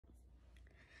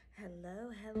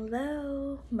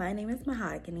Hello. My name is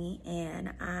Mahogany,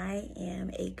 and I am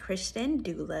a Christian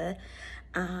doula.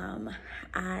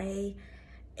 I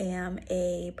am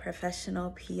a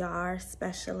professional PR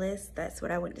specialist. That's what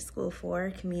I went to school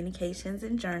for, communications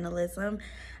and journalism.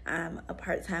 I'm a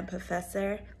part-time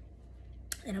professor,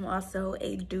 and I'm also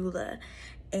a doula.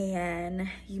 And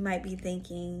you might be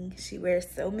thinking, she wears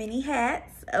so many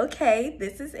hats. Okay,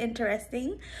 this is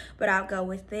interesting, but I'll go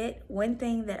with it. One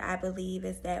thing that I believe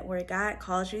is that where God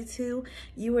calls you to,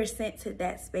 you were sent to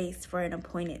that space for an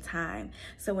appointed time.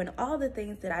 So in all the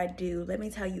things that I do, let me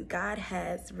tell you, God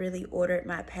has really ordered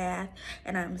my path,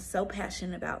 and I'm so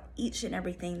passionate about each and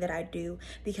everything that I do,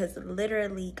 because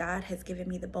literally God has given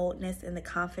me the boldness and the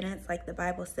confidence, like the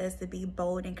Bible says, to be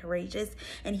bold and courageous,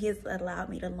 and He has allowed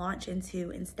me to launch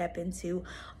into and step into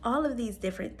all of these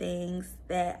different things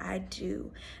that I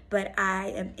do. But I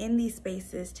am in these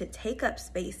spaces to take up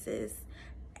spaces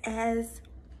as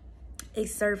a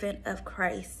servant of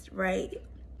Christ, right?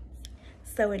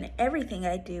 So in everything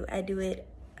I do it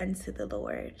unto the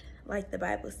Lord. Like the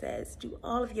Bible says, do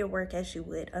all of your work as you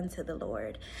would unto the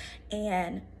Lord.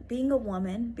 And being a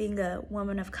woman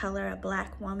of color, a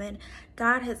Black woman,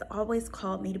 God has always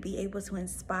called me to be able to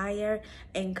inspire,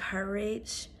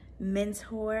 encourage,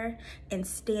 mentor, and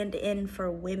stand in for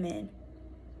women.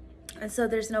 And so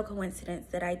there's no coincidence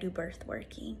that I do birth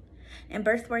working. And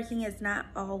birth working is not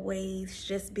always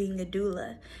just being a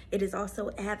doula. It is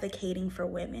also advocating for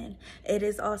women. It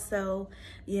is also,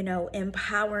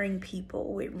 empowering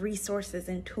people with resources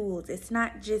and tools. It's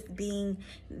not just being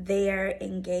there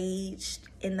engaged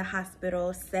in the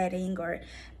hospital setting or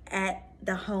at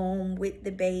the home with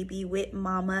the baby, with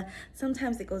mama.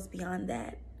 Sometimes it goes beyond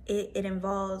that. It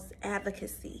involves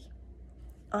advocacy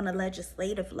on a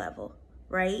legislative level,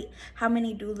 right? How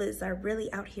many doulas are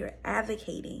really out here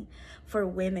advocating for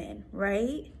women,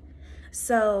 right?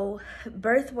 So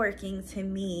birth working, to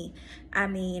me,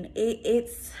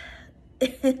 it's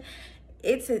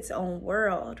it's its own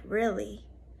world, really,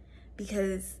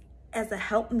 because as a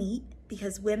helpmeet,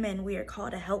 because women, we are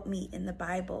called a helpmeet in the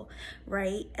Bible,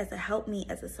 right? As a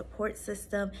helpmeet, as a support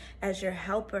system, as your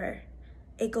helper.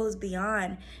 It goes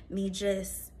beyond me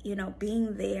just,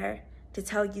 being there to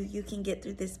tell you you can get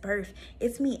through this birth.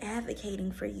 It's me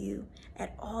advocating for you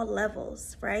at all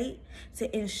levels, right?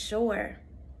 To ensure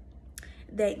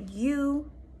that you,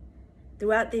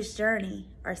 throughout this journey,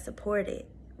 are supported,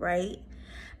 right?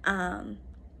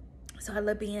 So I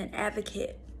love being an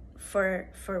advocate for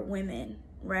women,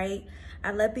 right? I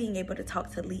love being able to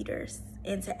talk to leaders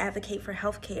and to advocate for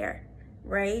healthcare,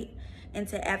 right? And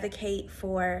to advocate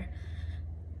for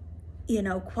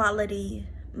quality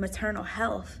maternal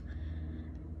health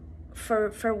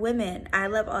for women. I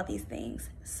love all these things.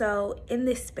 So in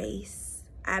this space,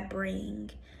 I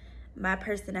bring my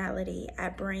personality, I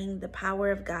bring the power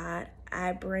of God,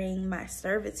 I bring my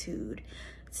servitude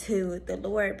to the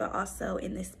Lord, but also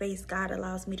in this space, God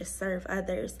allows me to serve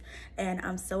others, and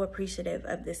I'm so appreciative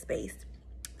of this space.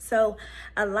 So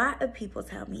a lot of people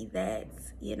tell me that,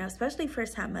 especially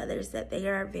first-time mothers, that they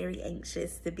are very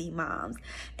anxious to be moms.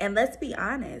 And let's be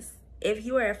honest, if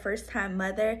you are a first-time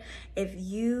mother, if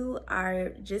you are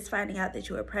just finding out that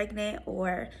you are pregnant,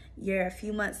 or you're a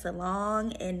few months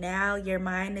along and now your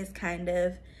mind is kind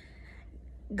of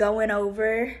going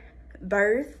over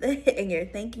birth and you're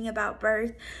thinking about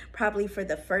birth probably for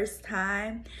the first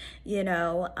time,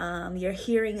 you're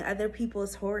hearing other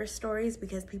people's horror stories,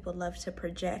 because people love to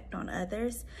project on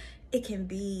others. It can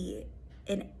be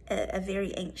a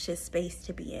very anxious space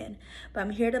to be in. But I'm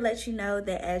here to let you know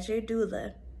that as your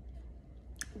doula,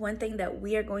 one thing that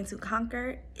we are going to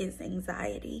conquer is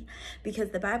anxiety,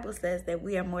 because the Bible says that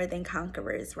we are more than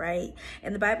conquerors, right?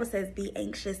 And the Bible says, be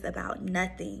anxious about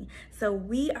nothing. So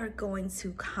we are going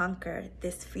to conquer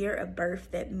this fear of birth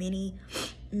that many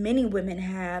women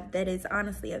have, that is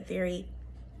honestly a very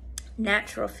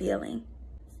natural feeling.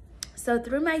 So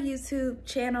through my YouTube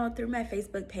channel, through my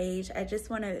Facebook page, I just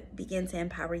want to begin to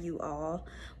empower you all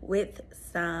with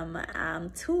some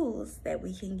tools that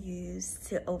we can use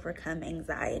to overcome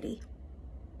anxiety.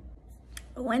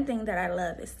 One thing that I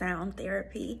love is sound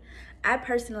therapy. I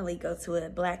personally go to a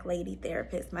Black lady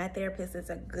therapist. My therapist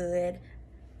is a good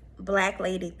Black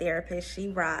lady therapist. She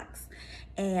rocks.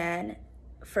 And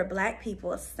for Black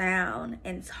people, sound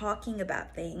and talking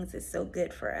about things is so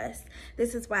good for us.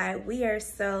 This is why we are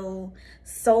so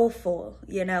soulful,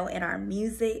 in our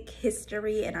music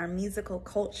history and our musical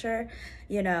culture.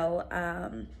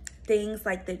 Things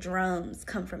like the drums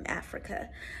come from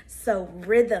Africa. So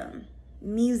rhythm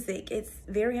music, it's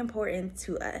very important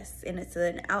to us, and it's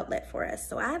an outlet for us.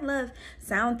 So I love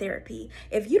sound therapy.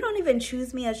 If you don't even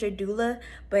choose me as your doula,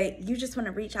 but you just want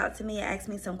to reach out to me and ask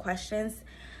me some questions,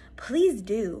 please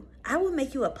do. I will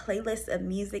make you a playlist of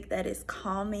music that is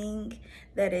calming,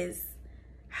 that is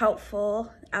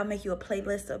helpful. I'll make you a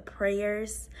playlist of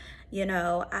prayers. You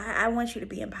know, I want you to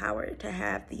be empowered to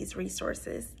have these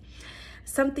resources.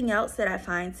 Something else that I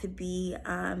find to be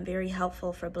very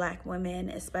helpful for Black women,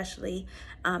 especially,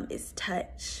 is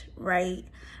touch, right?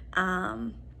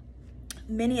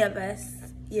 Many of us,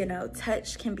 you know,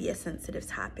 touch can be a sensitive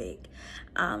topic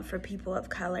for people of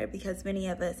color, because many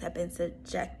of us have been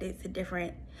subjected to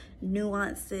different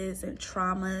nuances and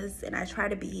traumas, and I try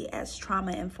to be as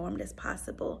trauma informed as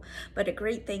possible. But a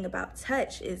great thing about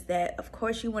touch is that, of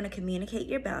course, you want to communicate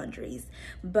your boundaries,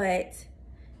 but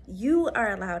you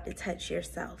are allowed to touch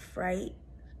yourself, right?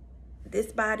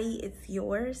 This body, it's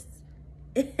yours.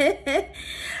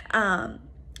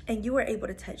 And you are able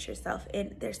to touch yourself.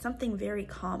 And there's something very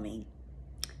calming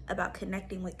about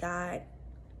connecting with God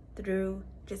through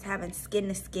just having skin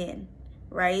to skin,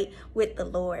 right? With the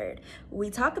Lord. We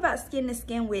talk about skin to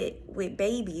skin with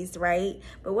babies, right?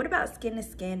 But what about skin to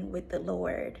skin with the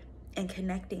Lord and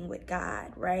connecting with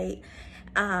God, right?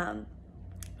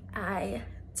 I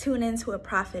tune into a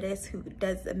prophetess who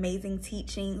does amazing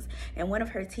teachings, and one of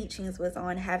her teachings was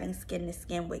on having skin to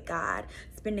skin with God,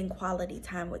 spending quality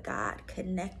time with God,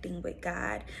 connecting with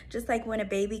God. Just like when a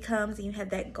baby comes and you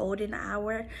have that golden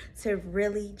hour to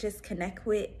really just connect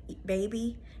with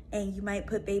baby, and you might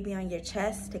put baby on your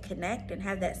chest to connect and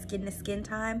have that skin to skin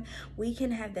time, we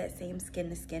can have that same skin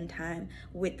to skin time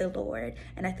with the Lord.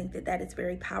 And I think that that is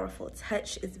very powerful.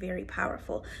 Touch is very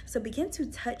powerful. So begin to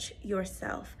touch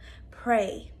yourself.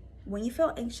 Pray. When you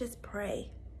feel anxious,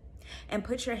 pray. And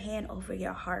put your hand over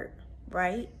your heart,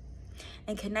 right?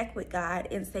 And connect with God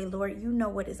and say, Lord, you know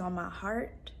what is on my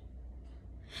heart.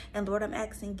 And Lord, I'm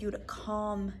asking you to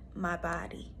calm my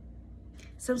body.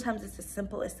 Sometimes it's as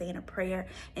simple as saying a prayer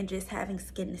and just having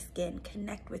skin to skin.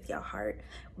 Connect with your heart.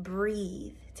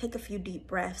 Breathe. Take a few deep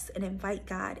breaths and invite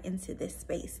God into this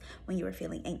space when you are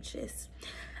feeling anxious.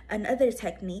 Another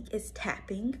technique is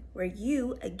tapping, where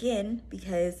you, again,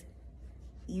 because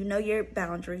you know your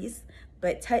boundaries,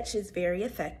 but touch is very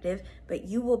effective, but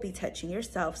you will be touching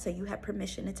yourself, so you have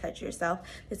permission to touch yourself.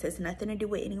 This has nothing to do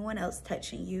with anyone else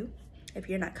touching you. If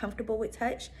you're not comfortable with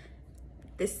touch,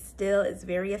 this still is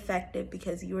very effective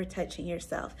because you are touching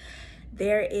yourself.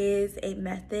 There is a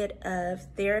method of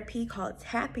therapy called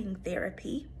tapping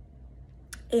therapy,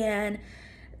 and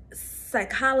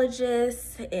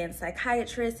psychologists and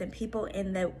psychiatrists and people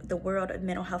in the world of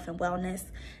mental health and wellness,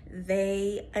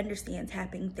 they understand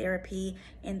tapping therapy,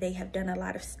 and they have done a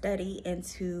lot of study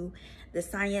into the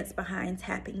science behind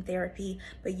tapping therapy.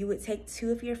 But you would take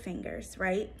two of your fingers,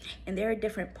 right? And there are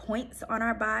different points on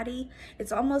our body.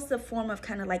 It's almost a form of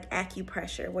kind of like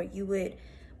acupressure, where you would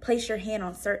place your hand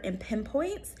on certain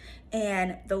pinpoints,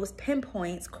 and those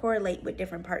pinpoints correlate with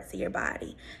different parts of your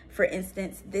body. For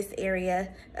instance, this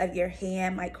area of your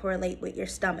hand might correlate with your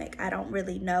stomach. I don't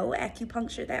really know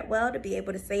acupuncture that well to be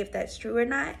able to say if that's true or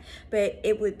not, but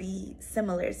it would be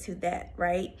similar to that,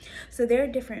 right? So there are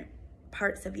different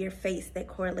parts of your face that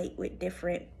correlate with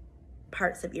different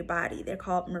parts of your body. They're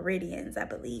called meridians, I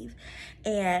believe.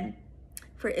 And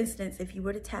for instance, if you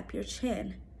were to tap your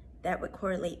chin, that would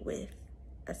correlate with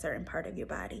a certain part of your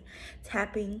body.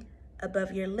 Tapping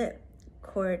above your lip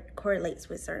correlates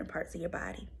with certain parts of your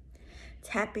body.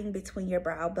 Tapping between your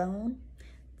brow bone,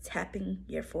 tapping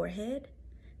your forehead,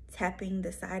 tapping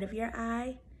the side of your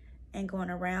eye, and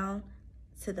going around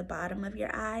to the bottom of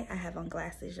your eye. I have on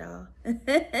glasses, y'all.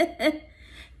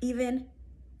 Even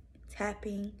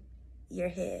tapping your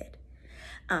head.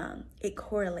 It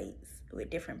correlates with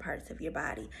different parts of your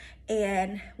body.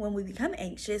 And when we become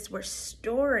anxious, we're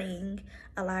storing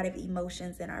a lot of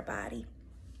emotions in our body.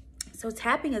 So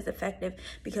tapping is effective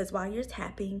because while you're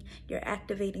tapping, you're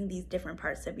activating these different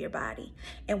parts of your body.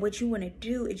 And what you want to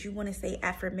do is you want to say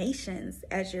affirmations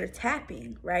as you're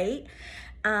tapping, right?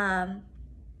 And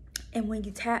when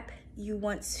you tap, you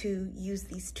want to use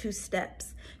these two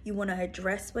steps. You want to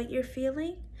address what you're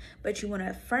feeling, but you want to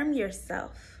affirm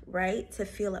yourself, right? To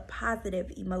feel a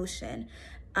positive emotion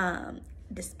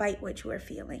despite what you are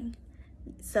feeling.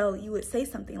 So you would say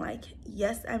something like,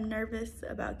 yes, I'm nervous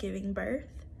about giving birth,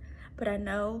 but I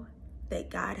know that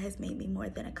God has made me more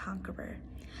than a conqueror.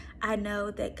 I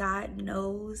know that God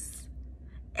knows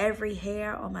every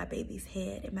hair on my baby's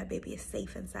head, and my baby is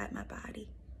safe inside my body.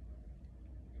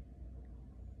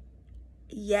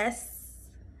 Yes,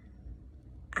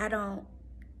 I don't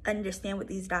understand what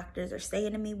these doctors are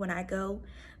saying to me when I go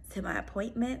to my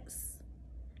appointments,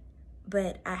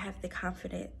 but I have the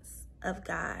confidence of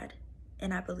God,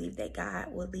 and I believe that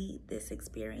God will lead this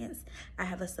experience. I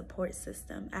have a support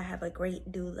system. I have a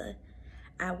great doula.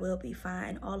 I will be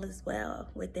fine. All is well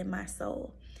within my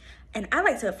soul. And I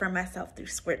like to affirm myself through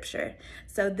scripture.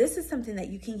 So this is something that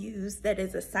you can use that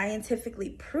is a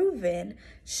scientifically proven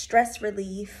stress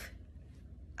relief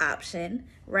option,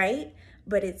 right?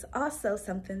 But it's also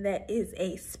something that is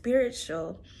a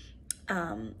spiritual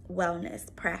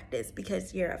wellness practice,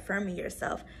 because you're affirming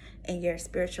yourself and your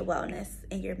spiritual wellness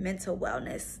and your mental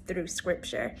wellness through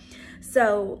scripture.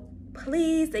 So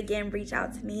please, again, reach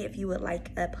out to me if you would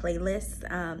like a playlist.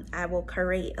 I will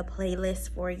curate a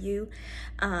playlist for you.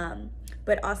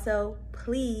 But also,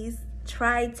 please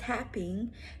try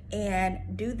tapping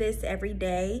and do this every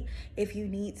day. If you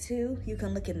need to, you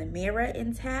can look in the mirror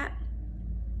and tap.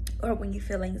 Or when you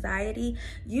feel anxiety,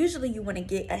 usually you want to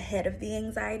get ahead of the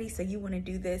anxiety. So you want to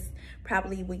do this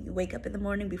probably when you wake up in the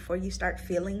morning before you start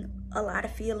feeling a lot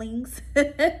of feelings.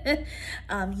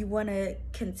 You want to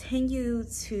continue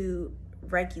to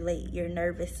regulate your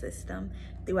nervous system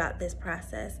throughout this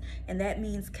process. And that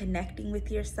means connecting with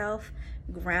yourself,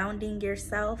 grounding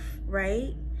yourself,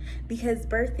 right? Because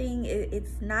birthing,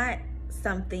 it's not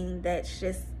something that's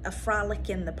just a frolic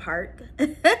in the park.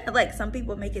 Like some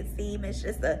people make it seem it's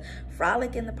just a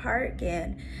frolic in the park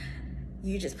and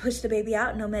you just push the baby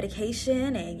out, no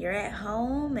medication, and you're at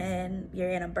home and you're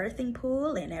in a birthing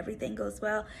pool and everything goes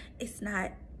well. It's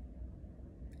not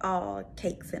all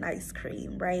cakes and ice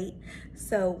cream, right?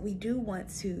 So we do want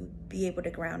to be able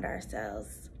to ground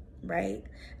ourselves, right?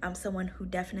 I'm someone who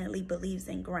definitely believes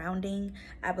in grounding.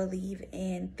 I believe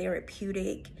in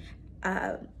therapeutic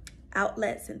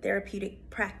outlets and therapeutic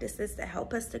practices that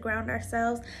help us to ground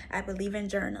ourselves. I believe in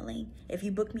journaling. If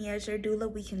you book me as your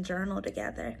doula, we can journal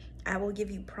together. I will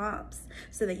give you prompts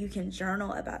so that you can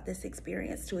journal about this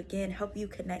experience to, again, help you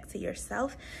connect to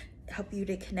yourself, help you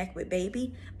to connect with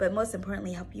baby, but most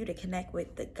importantly, help you to connect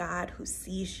with the God who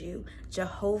sees you,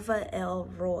 Jehovah El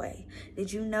Roy.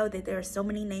 Did you know that there are so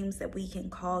many names that we can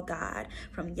call God,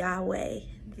 from Yahweh,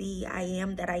 the I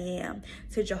am that I am,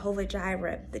 to Jehovah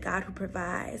Jireh, the God who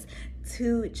provides,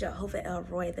 to Jehovah El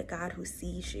Roy, the God who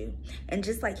sees you. And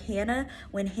just like Hannah,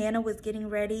 when Hannah was getting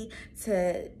ready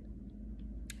to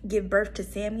give birth to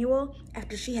Samuel,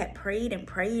 after she had prayed and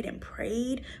prayed and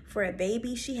prayed for a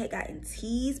baby, she had gotten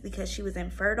teased because she was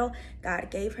infertile. God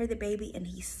gave her the baby and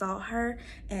he saw her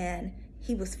and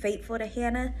he was faithful to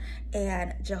Hannah,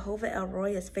 and Jehovah El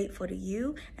Roy is faithful to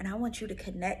you. And I want you to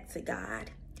connect to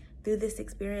God through this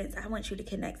experience. I want you to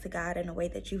connect to God in a way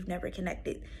that you've never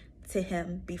connected to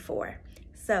him before.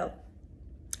 So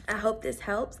I hope this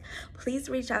helps. Please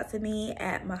reach out to me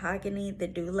at Mahogany the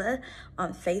Doula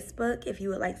on Facebook if you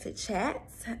would like to chat.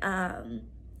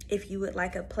 If you would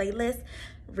like a playlist,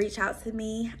 reach out to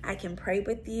me. I can pray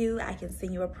with you. I can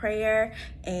send you a prayer.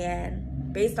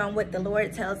 And based on what the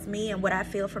Lord tells me and what I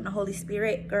feel from the Holy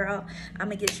Spirit, girl, I'm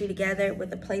going to get you together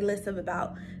with a playlist of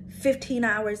about 15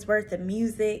 hours worth of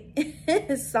music,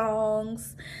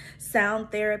 songs,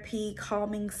 sound therapy,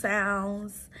 calming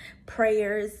sounds,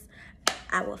 prayers.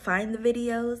 I will find the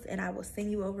videos and I will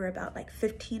send you over about like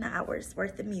 15 hours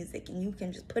worth of music, and you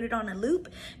can just put it on a loop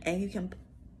and you can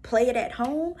play it at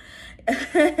home.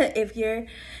 If you're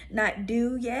not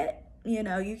due yet, you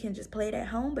know, you can just play it at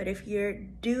home. But if you're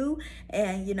due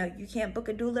and, you know, you can't book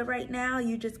a doula right now,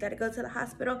 you just got to go to the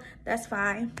hospital, that's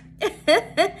fine.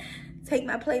 Take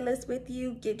my playlist with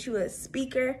you, get you a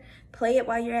speaker, play it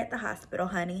while you're at the hospital,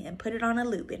 honey, and put it on a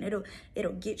loop, and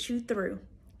it'll get you through.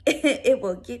 It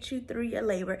will get you through your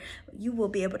labor. You will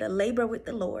be able to labor with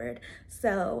the Lord.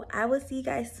 So I will see you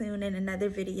guys soon in another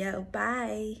video.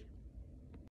 Bye.